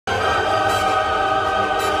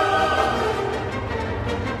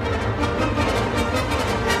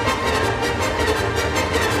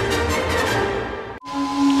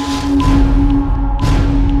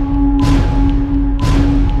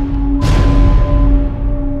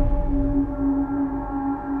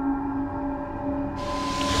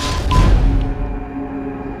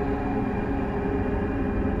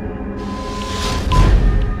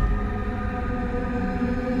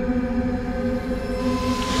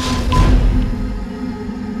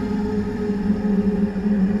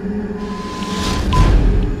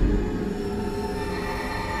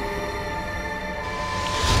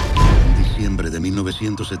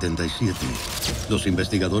1977, los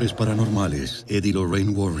investigadores paranormales Ed y Lorraine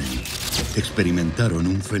Warren experimentaron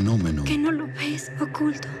un fenómeno que no lo ves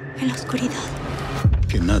oculto en la oscuridad,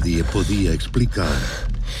 que nadie podía explicar.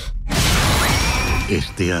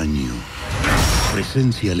 Este año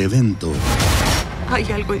presencia el evento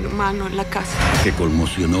hay algo inhumano en la casa que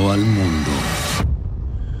conmocionó al mundo.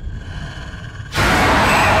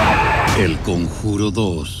 El Conjuro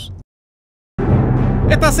 2.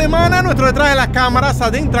 Esta semana, nuestro Detrás de las Cámaras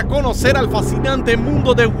adentra a conocer al fascinante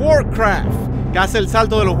mundo de WARCRAFT, que hace el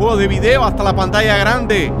salto de los juegos de video hasta la pantalla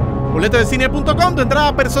grande. Boletodecine.com, tu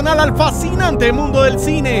entrada personal al fascinante mundo del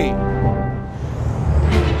cine.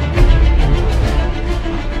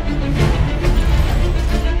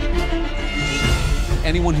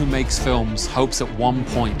 Anyone who makes films hopes at one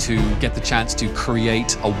point to get the chance to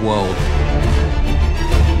create a world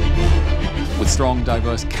with strong,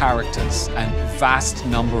 diverse characters and vast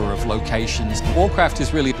number of locations. WARCRAFT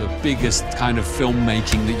is really the biggest kind of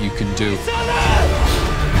filmmaking that you can do.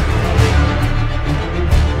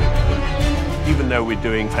 Even though we're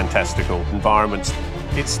doing fantastical environments,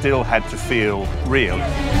 it still had to feel real.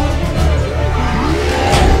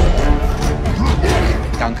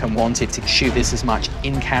 Duncan wanted to shoot this as much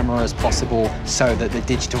in camera as possible so that the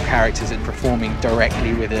digital characters are performing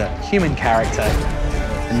directly with a human character,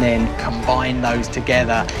 and then combine those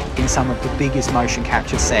together in some of the biggest motion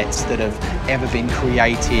capture sets that have ever been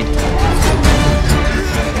created.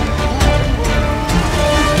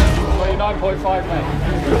 29.5,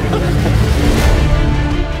 mate.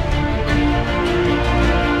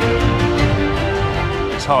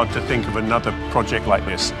 It's hard to think of another project like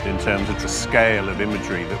this in terms of the scale of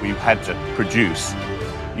imagery that we've had to produce.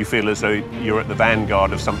 You feel as though you're at the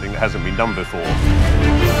vanguard of something that hasn't been done before.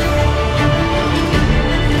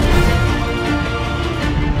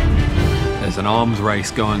 There's an arms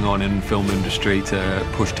race going on in the film industry to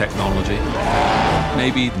push technology.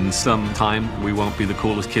 Maybe in some time we won't be the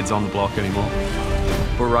coolest kids on the block anymore,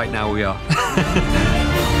 but right now we are.